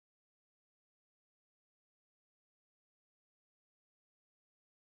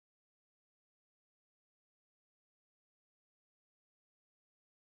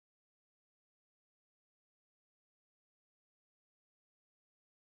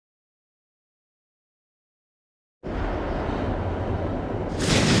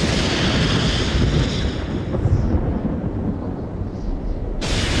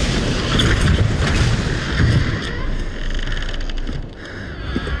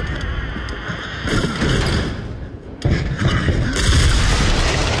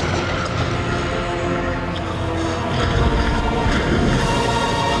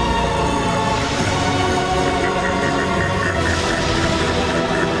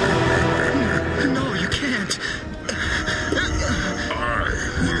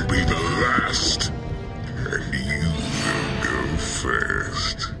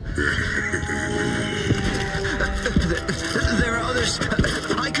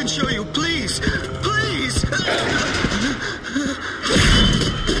Please! Please!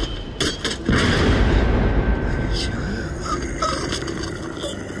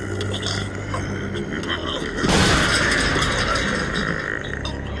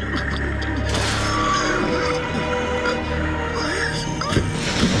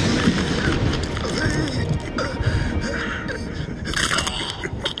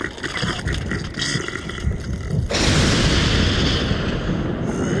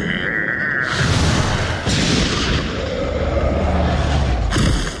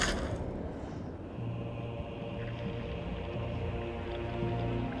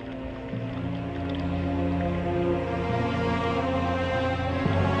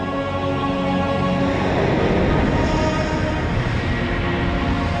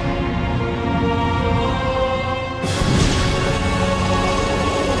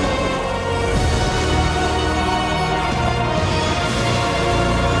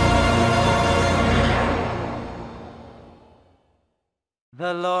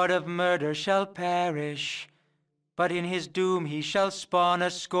 The Lord of Murder shall perish, but in his doom he shall spawn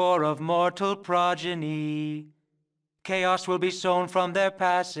a score of mortal progeny. Chaos will be sown from their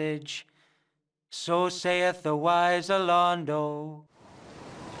passage, so saith the wise Alondo.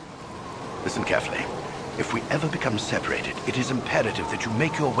 Listen carefully. If we ever become separated, it is imperative that you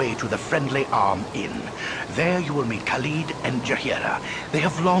make your way to the Friendly Arm Inn. There you will meet Khalid and Jaheira. They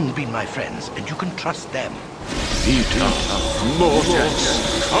have long been my friends, and you can trust them. Eating of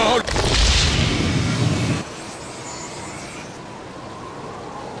mortals.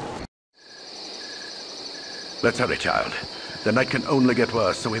 Let's hurry, child. The night can only get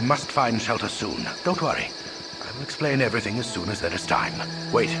worse, so we must find shelter soon. Don't worry. I will explain everything as soon as there is time.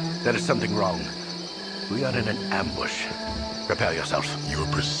 Wait, there is something wrong. We are in an ambush. Prepare yourself. You're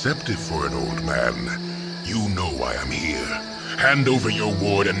perceptive for an old man. You know why I'm here. Hand over your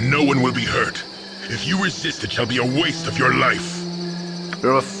ward and no one will be hurt. If you resist, it shall be a waste of your life.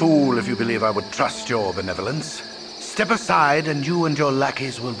 You're a fool if you believe I would trust your benevolence. Step aside and you and your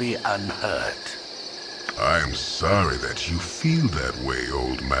lackeys will be unhurt. I'm sorry that you feel that way,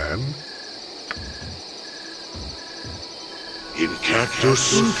 old man. In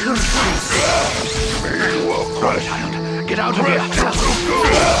cactus. Run, child. Get out of here.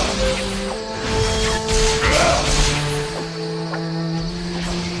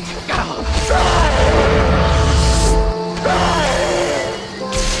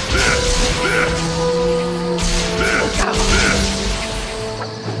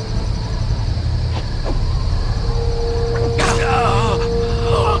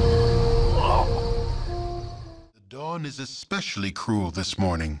 Dawn is especially cruel this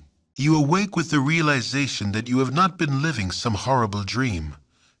morning. You awake with the realization that you have not been living some horrible dream.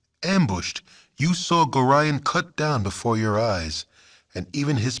 Ambushed, you saw Gorion cut down before your eyes, and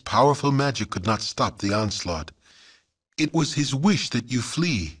even his powerful magic could not stop the onslaught. It was his wish that you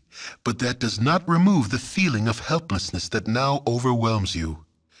flee, but that does not remove the feeling of helplessness that now overwhelms you.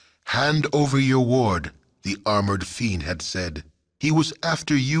 Hand over your ward, the armored fiend had said. He was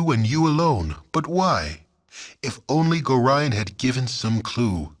after you and you alone, but why? If only Gorion had given some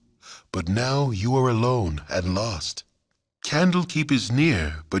clue. But now you are alone and lost. Candlekeep is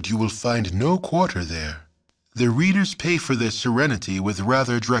near, but you will find no quarter there. The readers pay for their serenity with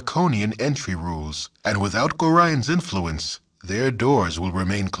rather draconian entry rules, and without Gorion's influence, their doors will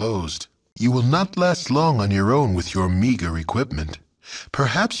remain closed. You will not last long on your own with your meager equipment.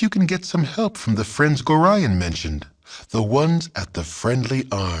 Perhaps you can get some help from the friends Gorion mentioned, the ones at the Friendly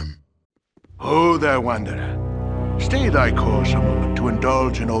Arm. Ho there, wanderer. Stay thy course a moment to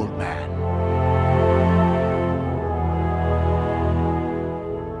indulge an old man.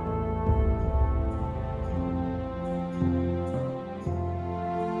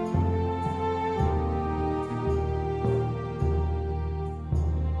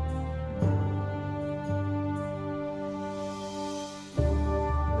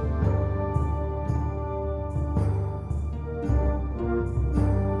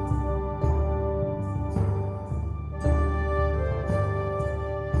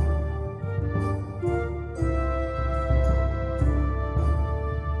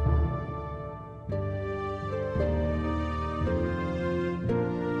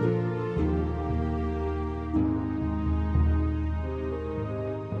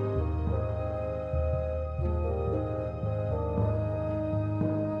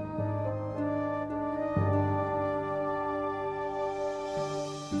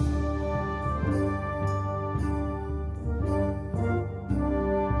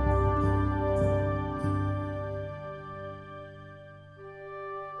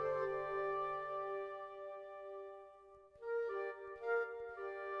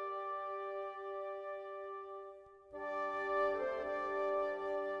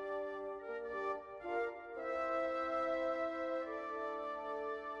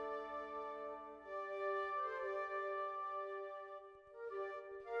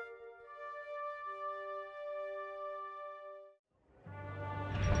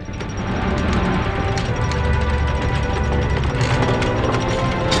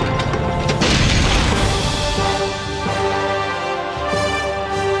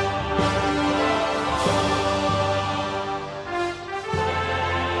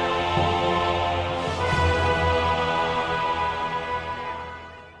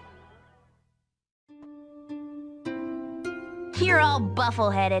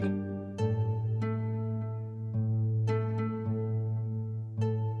 buffle-headed.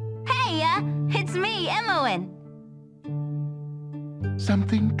 Hey, it's me, Emmoen.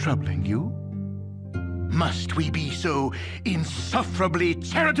 Something troubling you? Must we be so insufferably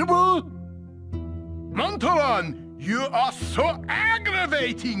charitable? Montalon, you are so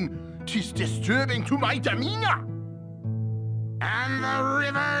aggravating! 'Tis disturbing to my demeanor! And the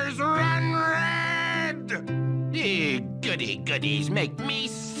rivers run red! Ye goody-goodies make me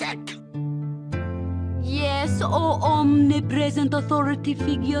sick! Yes, O omnipresent authority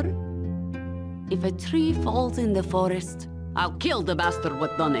figure. If a tree falls in the forest, I'll kill the bastard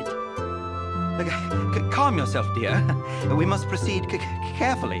what done it. Calm yourself, dear. We must proceed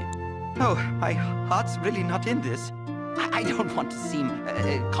carefully. Oh, my heart's really not in this. I don't want to seem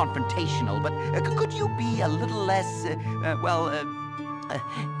confrontational, but could you be a little less,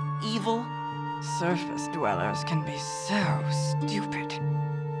 evil? Surface dwellers can be so stupid.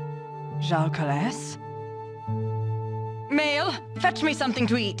 Jalcales? Mail, fetch me something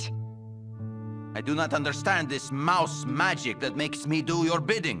to eat. I do not understand this mouse magic that makes me do your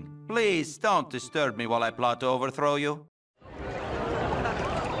bidding. Please don't disturb me while I plot to overthrow you.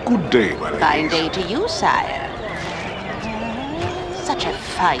 Good day, my lady. Fine day to you, sire. Such a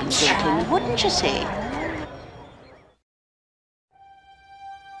fine day too, wouldn't you say?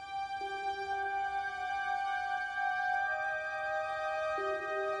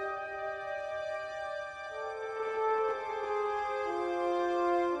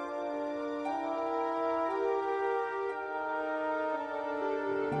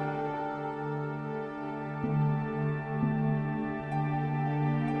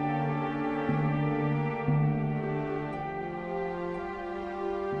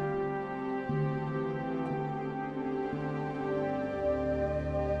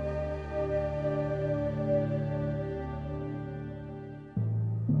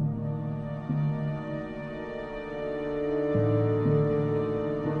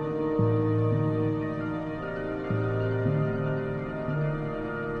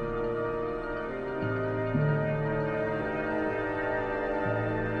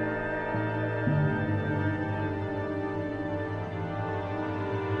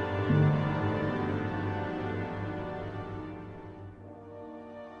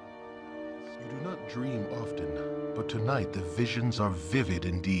 Dream often, but tonight the visions are vivid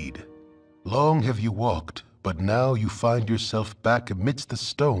indeed. Long have you walked, but now you find yourself back amidst the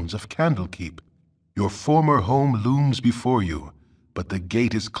stones of Candlekeep. Your former home looms before you, but the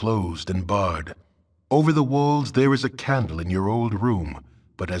gate is closed and barred. Over the walls there is a candle in your old room,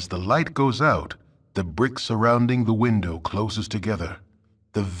 but as the light goes out, the brick surrounding the window closes together.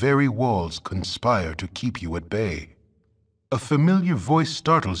 The very walls conspire to keep you at bay. A familiar voice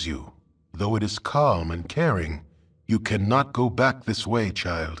startles you. Though it is calm and caring, you cannot go back this way,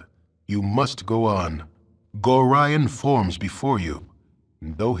 child. You must go on. Gorion forms before you,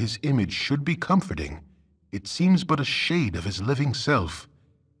 and though his image should be comforting, it seems but a shade of his living self.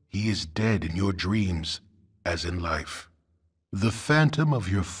 He is dead in your dreams, as in life. The phantom of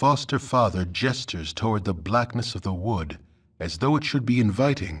your foster father gestures toward the blackness of the wood, as though it should be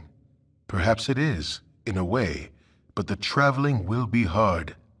inviting. Perhaps it is, in a way, but the traveling will be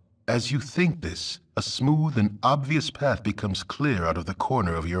hard. As you think this, a smooth and obvious path becomes clear out of the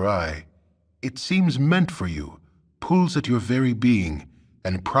corner of your eye. It seems meant for you, pulls at your very being,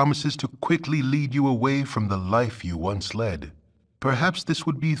 and promises to quickly lead you away from the life you once led. Perhaps this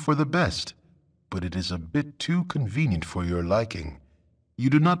would be for the best, but it is a bit too convenient for your liking. You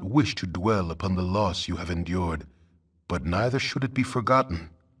do not wish to dwell upon the loss you have endured, but neither should it be forgotten.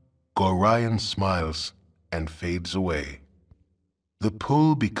 Gorion smiles and fades away. The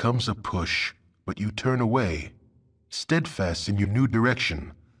pull becomes a push, but you turn away. Steadfast in your new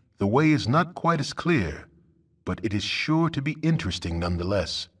direction, the way is not quite as clear, but it is sure to be interesting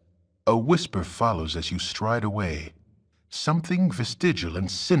nonetheless. A whisper follows as you stride away, something vestigial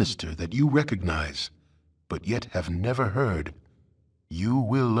and sinister that you recognize, but yet have never heard. You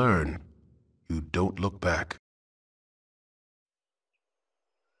will learn. You don't look back.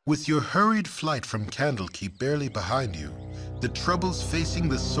 With your hurried flight from Candlekeep barely behind you, the troubles facing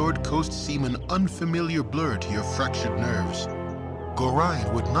the Swordcoast seem an unfamiliar blur to your fractured nerves.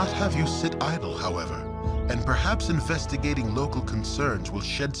 Gorion would not have you sit idle, however, and perhaps investigating local concerns will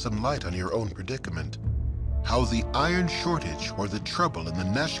shed some light on your own predicament. How the iron shortage or the trouble in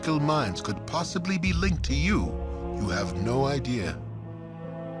the Nashkel mines could possibly be linked to you, you have no idea.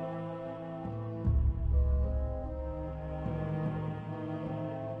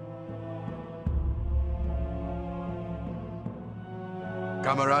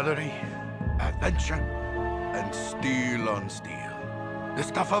 Camaraderie, adventure, and steel on steel. The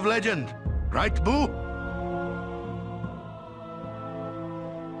stuff of legend. Right, Boo?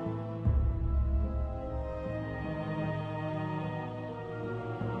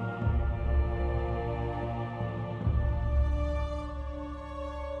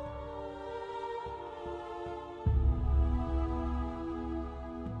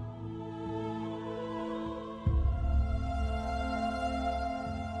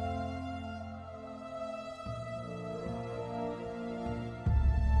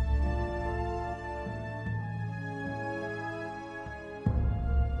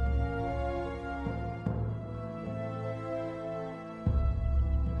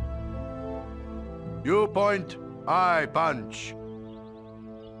 You point, I punch.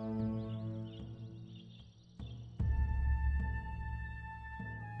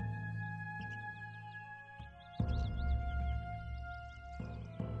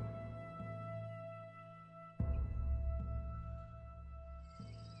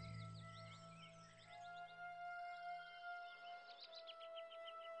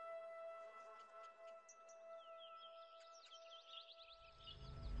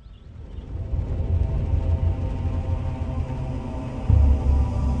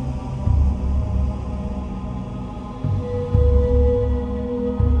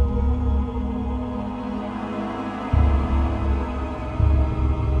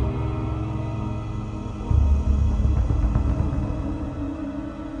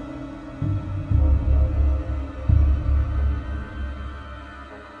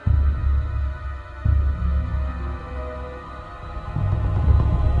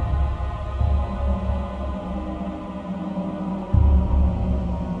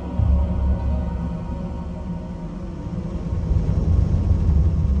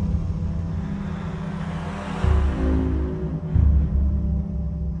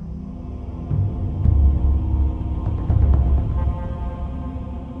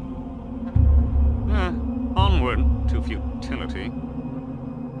 Onward to futility.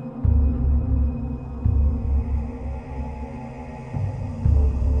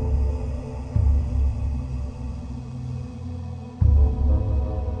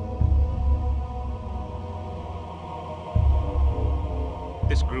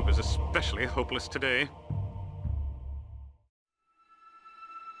 This group is especially hopeless today.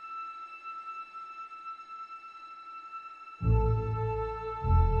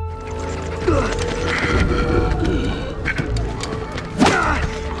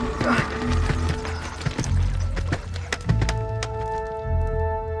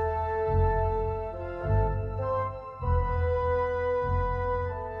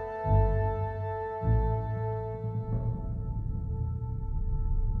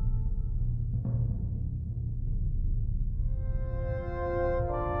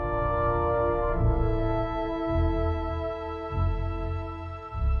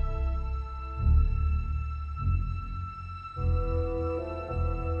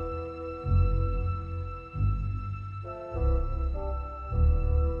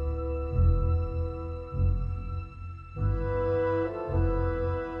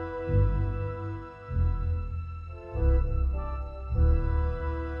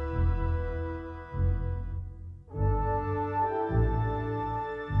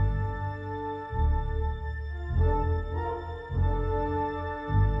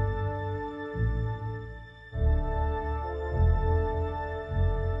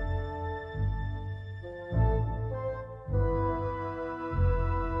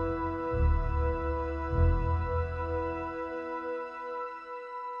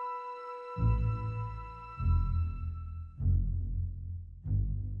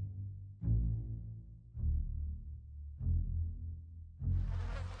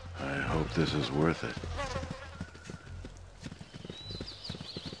 I hope this is worth it.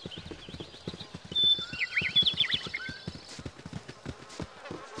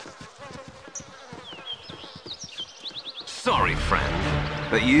 Sorry, friend,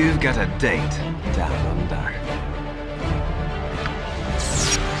 but you've got a date down under.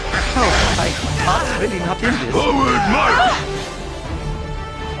 Oh, my heart's really not in this. Forward march!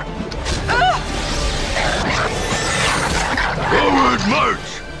 Forward march!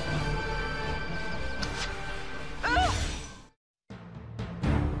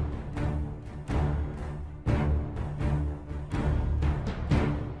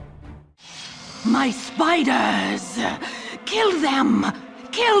 My spiders! Kill them!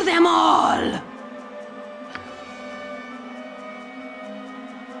 Kill them all!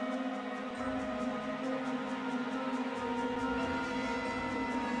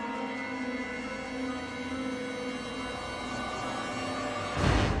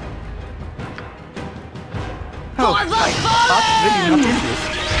 Really not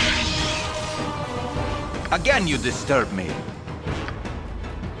interested. Again, you disturb me.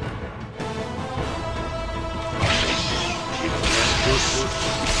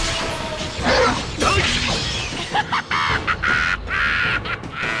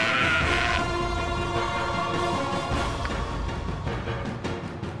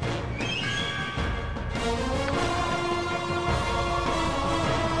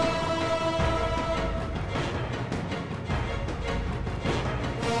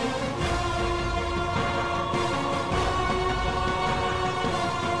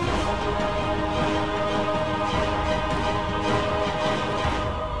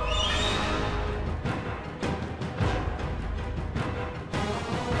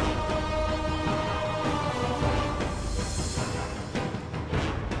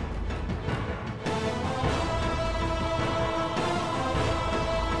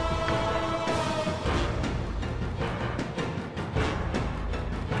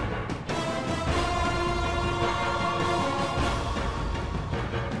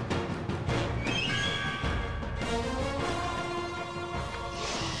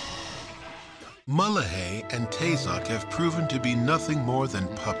 Mullahay and Tazok have proven to be nothing more than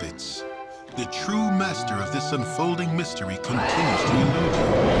puppets. The true master of this unfolding mystery continues to elude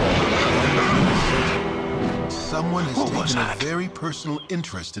you. Someone has taken a very personal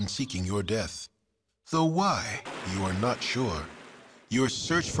interest in seeking your death. Though why, you are not sure. Your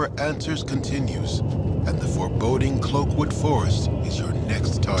search for answers continues, and the foreboding Cloakwood Forest is your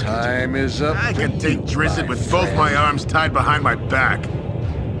next target. Time is up. I can take Drizzit with both my arms tied behind my back.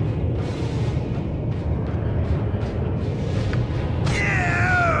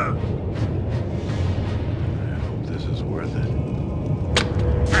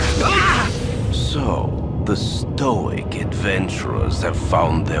 So, the stoic adventurers have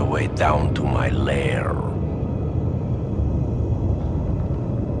found their way down to my lair.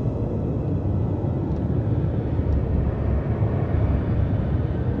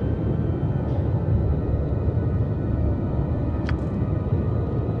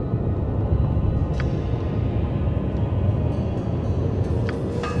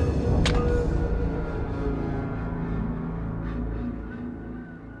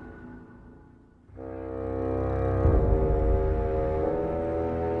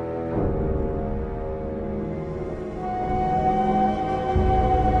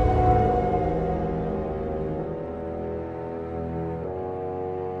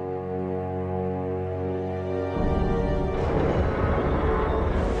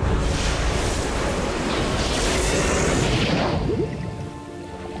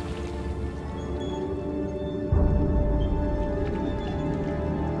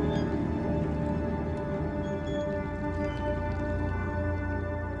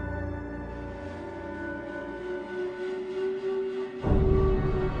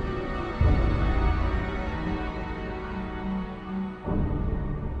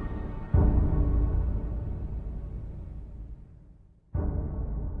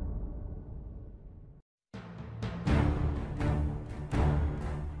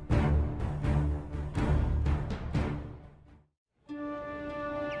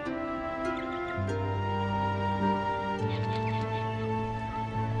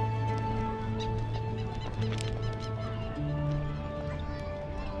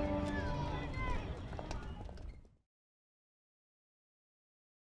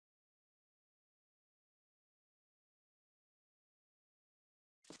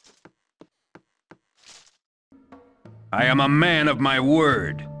 I am a man of my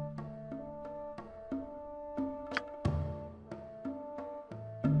word.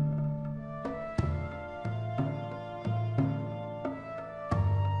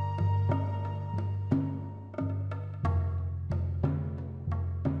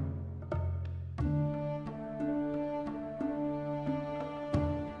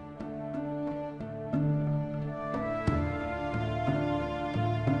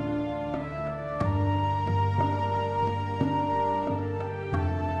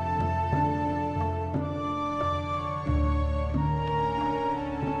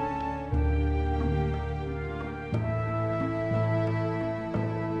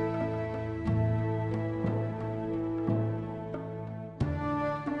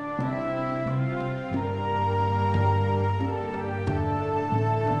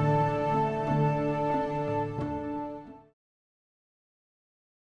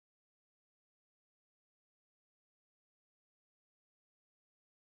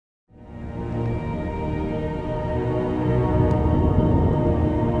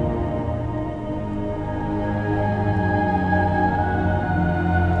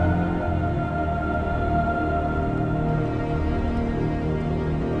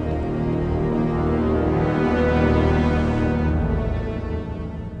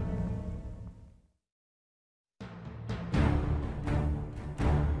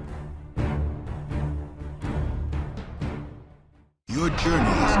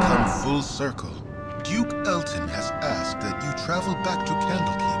 come full circle. Duke Elton has asked that you travel back to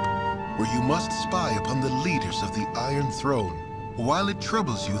Candlekeep, where you must spy upon the leaders of the Iron Throne. While it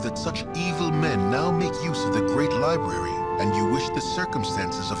troubles you that such evil men now make use of the Great Library, and you wish the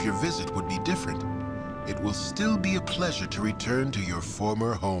circumstances of your visit would be different, it will still be a pleasure to return to your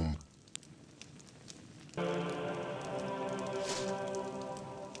former home.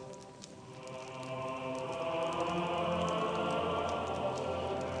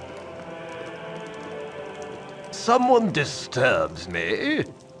 Someone disturbs me.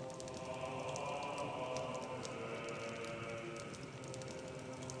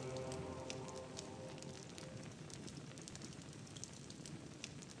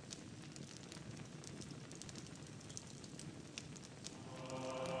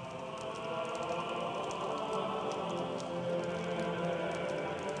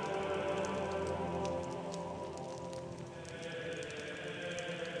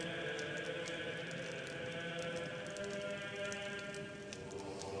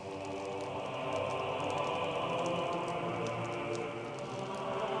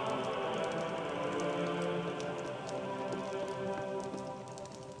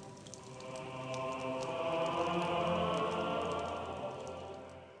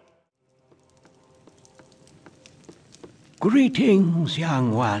 Greetings,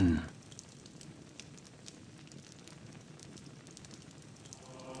 young one.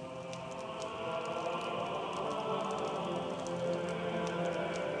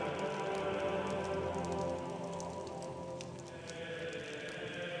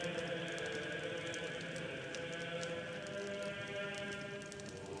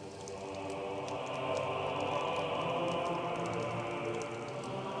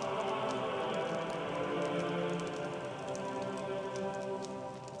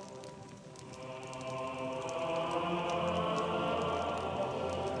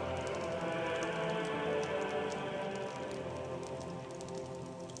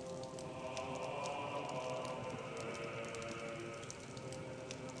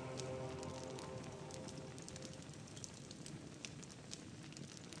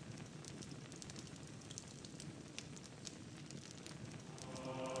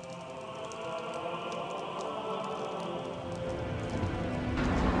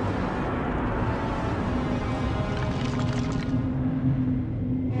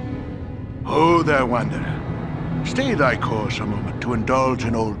 Ho there, wanderer. Stay thy course a moment to indulge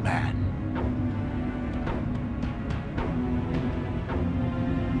an old man.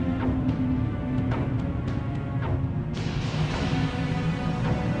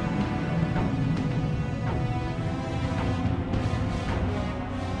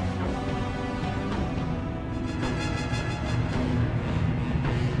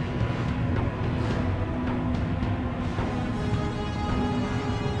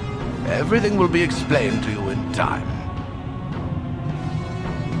 Everything will be explained to you in time.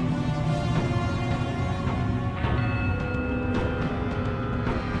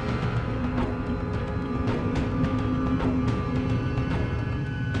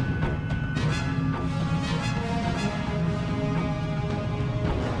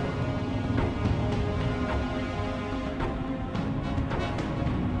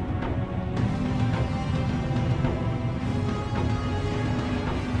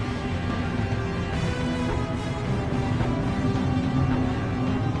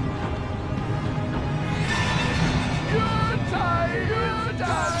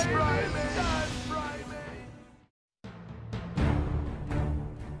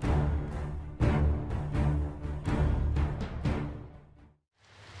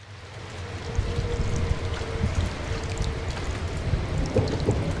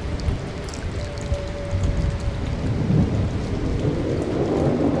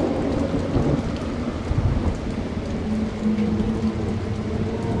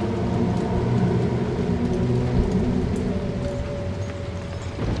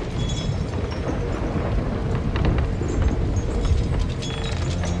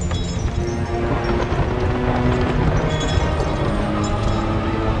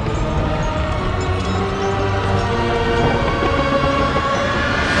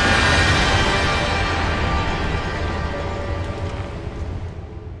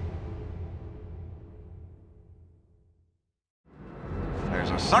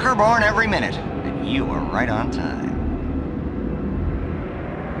 Sucker born every minute, and you are right on time.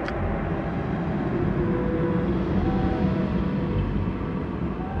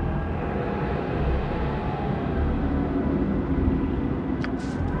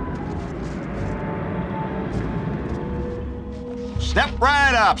 Step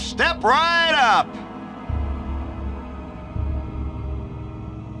right up! Step right up!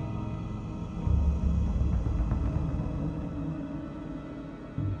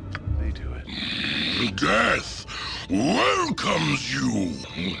 Death welcomes you!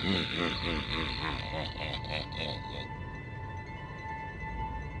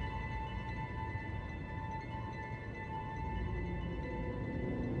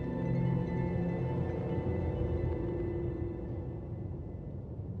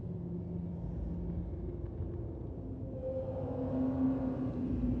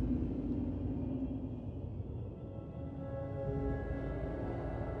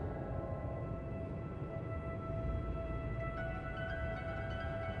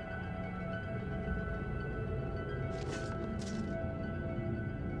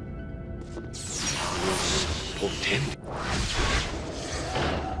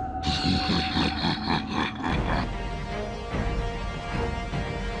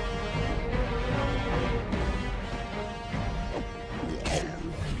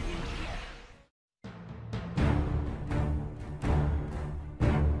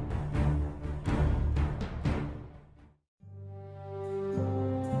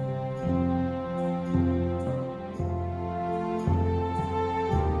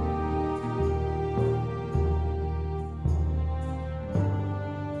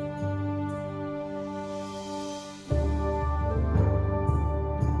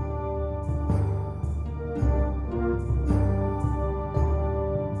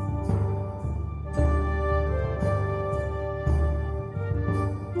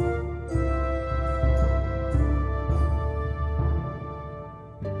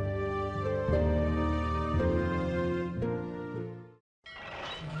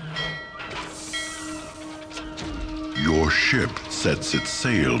 Your ship sets its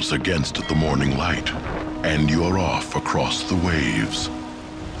sails against the morning light, and you're off across the waves.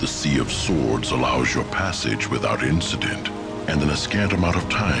 The Sea of Swords allows your passage without incident, and in a scant amount of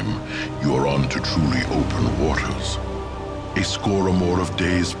time, you're on to truly open waters. A score or more of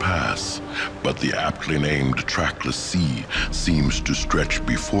days pass, but the aptly named trackless sea seems to stretch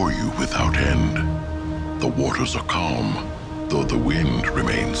before you without end. The waters are calm, though the wind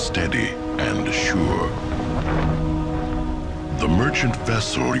remains steady and sure. The merchant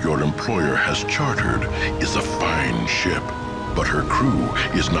vessel your employer has chartered is a fine ship, but her crew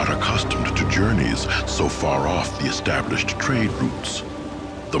is not accustomed to journeys so far off the established trade routes.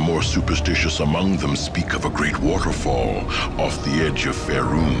 The more superstitious among them speak of a great waterfall off the edge of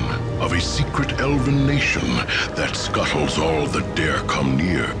Faerun, of a secret elven nation that scuttles all that dare come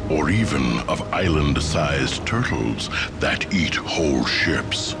near, or even of island-sized turtles that eat whole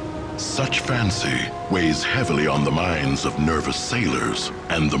ships. Such fancy weighs heavily on the minds of nervous sailors,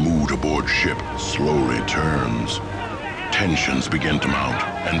 and the mood aboard ship slowly turns. Tensions begin to mount,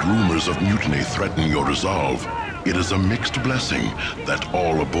 and rumors of mutiny threaten your resolve. It is a mixed blessing that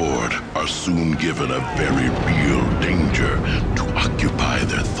all aboard are soon given a very real danger to occupy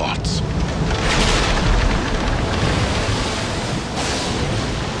their thoughts.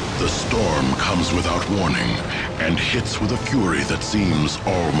 The storm comes without warning and hits with a fury that seems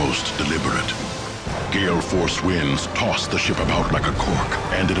almost deliberate. Gale force winds toss the ship about like a cork,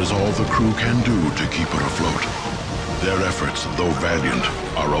 and it is all the crew can do to keep her afloat. Their efforts, though valiant,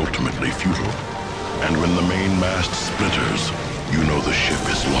 are ultimately futile. And when the main mast splinters, you know the ship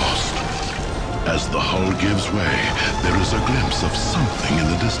is lost. As the hull gives way, there is a glimpse of something in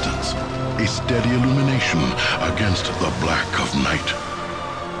the distance, a steady illumination against the black of night.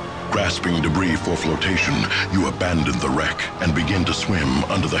 Grasping debris for flotation, you abandon the wreck and begin to swim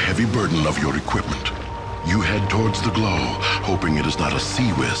under the heavy burden of your equipment. You head towards the glow, hoping it is not a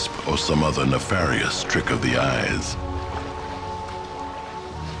sea wisp or some other nefarious trick of the eyes.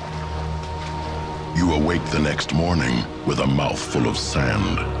 You awake the next morning with a mouthful of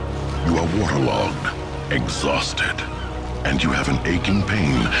sand. You are waterlogged, exhausted, and you have an aching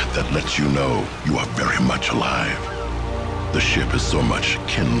pain that lets you know you are very much alive. The ship is so much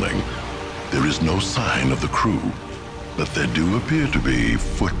kindling. There is no sign of the crew, but there do appear to be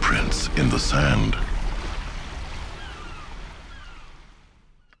footprints in the sand.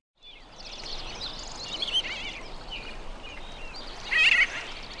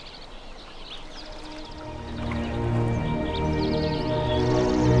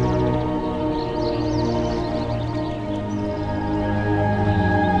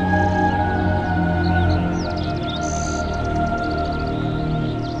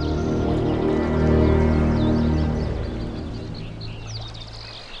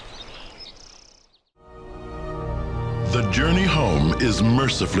 The journey home is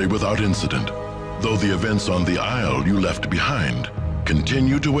mercifully without incident, though the events on the Isle you left behind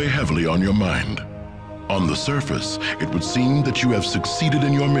continue to weigh heavily on your mind. On the surface, it would seem that you have succeeded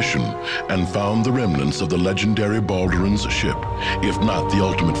in your mission and found the remnants of the legendary Baldur's ship, if not the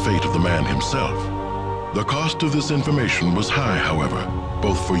ultimate fate of the man himself. The cost of this information was high, however,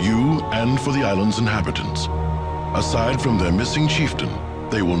 both for you and for the island's inhabitants. Aside from their missing chieftain,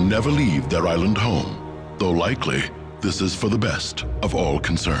 they will never leave their island home, though likely this is for the best of all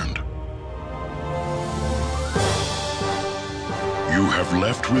concerned. You have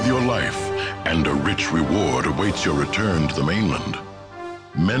left with your life, and a rich reward awaits your return to the mainland.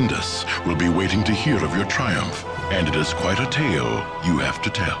 Mendus will be waiting to hear of your triumph, and it is quite a tale you have to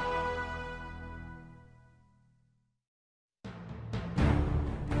tell.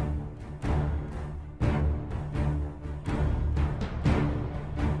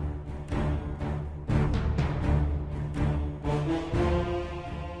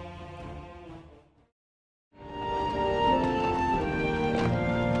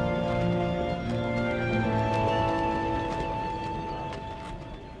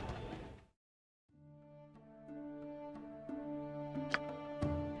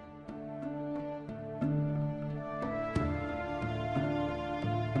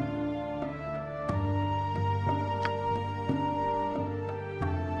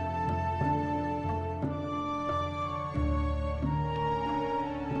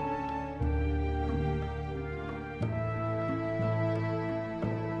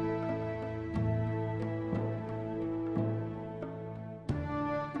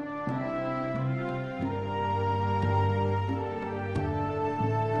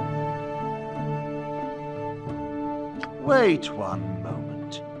 Wait one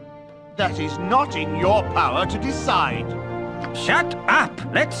moment. That is not in your power to decide. Shut up!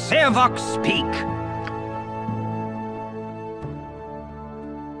 Let Servox speak!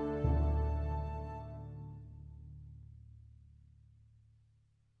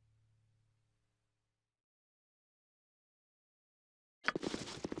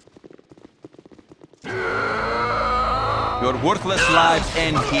 Your worthless lives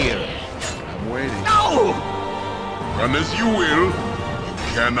end here. I'm waiting. No! Run as you will. You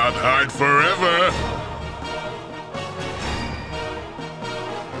cannot hide forever.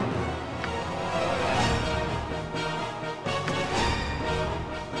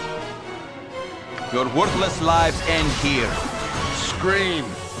 Your worthless lives end here. Scream!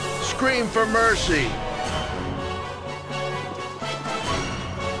 Scream for mercy! I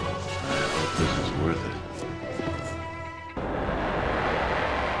hope this is worth it.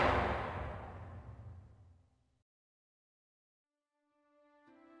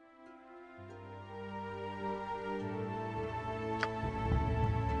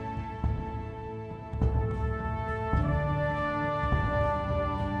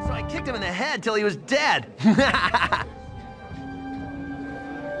 So I kicked him in the head till he was dead.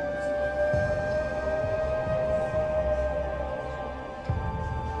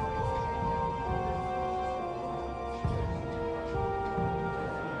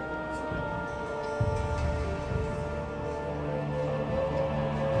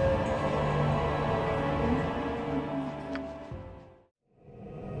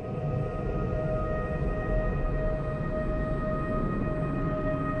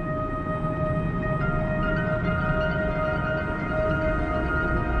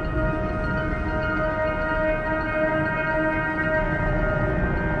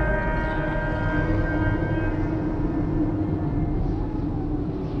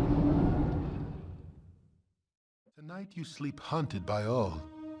 Tonight you sleep hunted by all,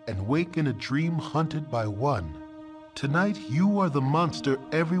 and wake in a dream hunted by one. Tonight you are the monster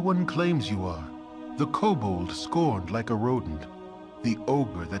everyone claims you are, the kobold scorned like a rodent. The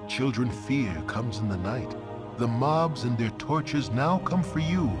ogre that children fear comes in the night. The mobs and their torches now come for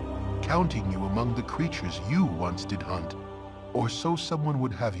you, counting you among the creatures you once did hunt. Or so someone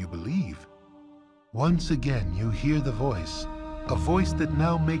would have you believe. Once again you hear the voice, a voice that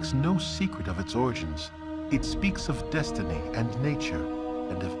now makes no secret of its origins. It speaks of destiny and nature,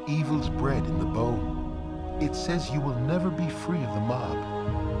 and of evils bred in the bone. It says you will never be free of the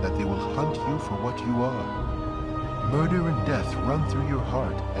mob, that they will hunt you for what you are. Murder and death run through your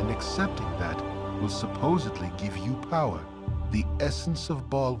heart, and accepting that will supposedly give you power. The essence of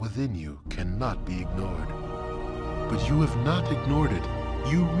Bhaal within you cannot be ignored. But you have not ignored it.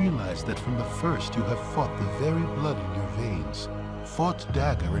 You realize that from the first you have fought the very blood in your veins, fought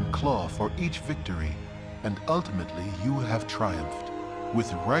dagger and claw for each victory, and ultimately you have triumphed.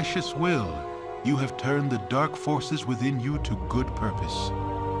 With righteous will, you have turned the dark forces within you to good purpose.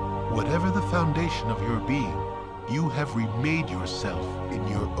 Whatever the foundation of your being, you have remade yourself in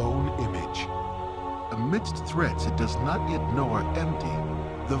your own image. Amidst threats it does not yet know are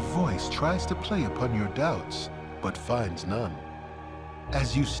empty, the voice tries to play upon your doubts, but finds none.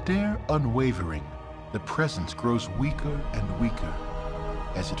 As you stare unwavering, the presence grows weaker and weaker.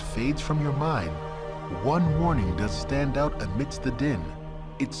 As it fades from your mind, one warning does stand out amidst the din.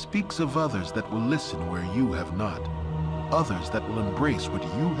 It speaks of others that will listen where you have not, others that will embrace what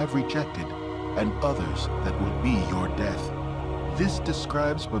you have rejected, and others that will be your death. This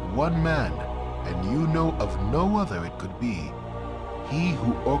describes but one man, and you know of no other it could be. He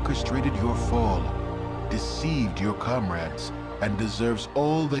who orchestrated your fall, deceived your comrades, and deserves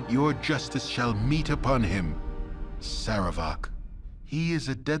all that your justice shall meet upon him. Saravak. He is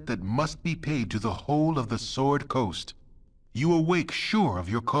a debt that must be paid to the whole of the Swordcoast. You awake sure of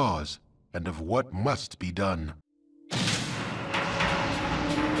your cause, and of what must be done.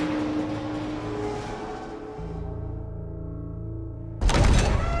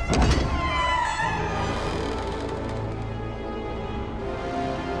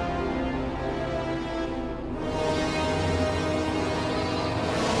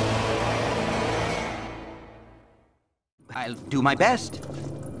 I'll do my best.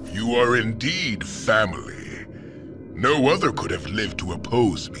 You are indeed family. No other could have lived to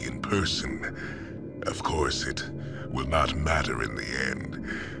oppose me in person. Of course, it will not matter in the end.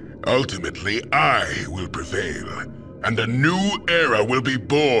 Ultimately, I will prevail, and a new era will be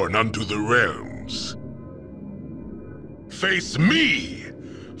born unto the realms. Face me!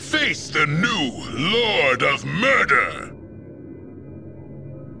 Face the new Lord of Murder!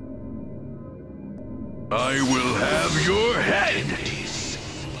 I will have your head!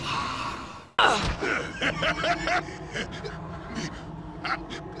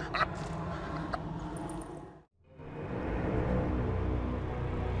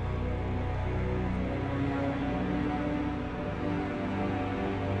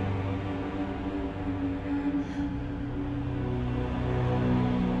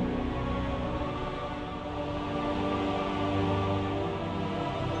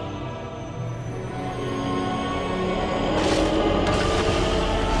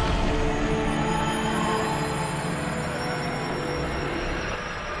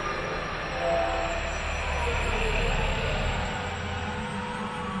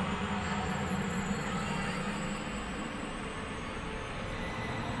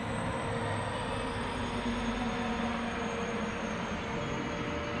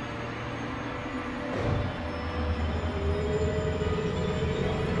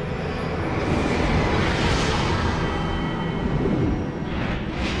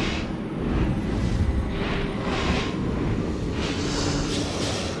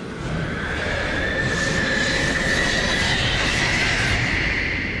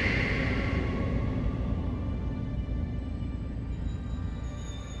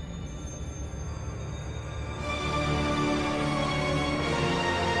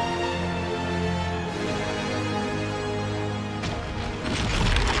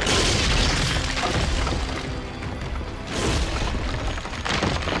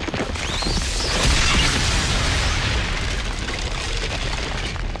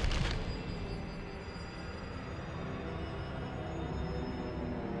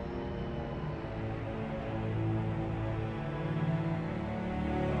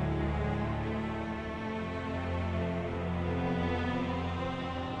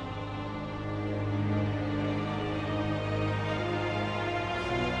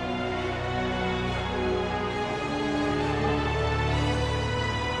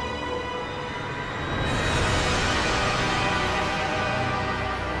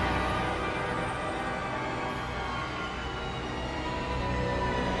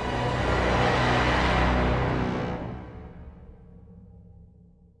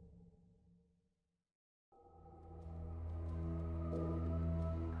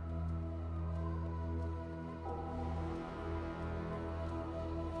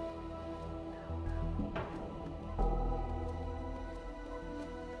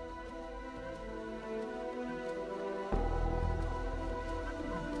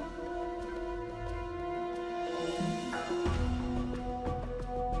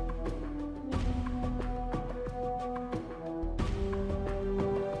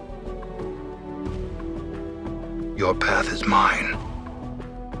 Your path is mine.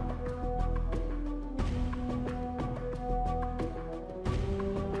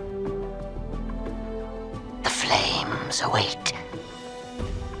 The flames await.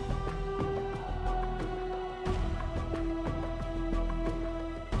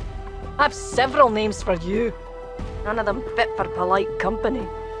 I've several names for you. None of them fit for polite company.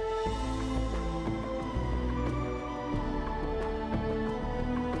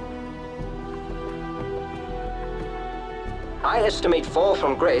 I estimate fall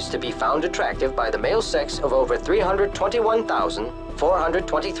from grace to be found attractive by the male sex of over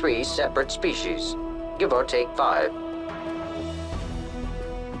 321,423 separate species, give or take 5.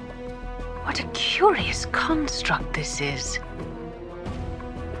 What a curious construct this is.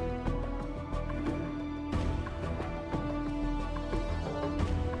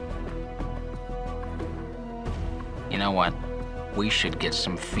 You know what? We should get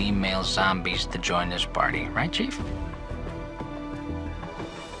some female zombies to join this party, right, Chief?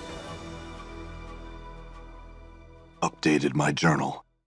 Updated my journal.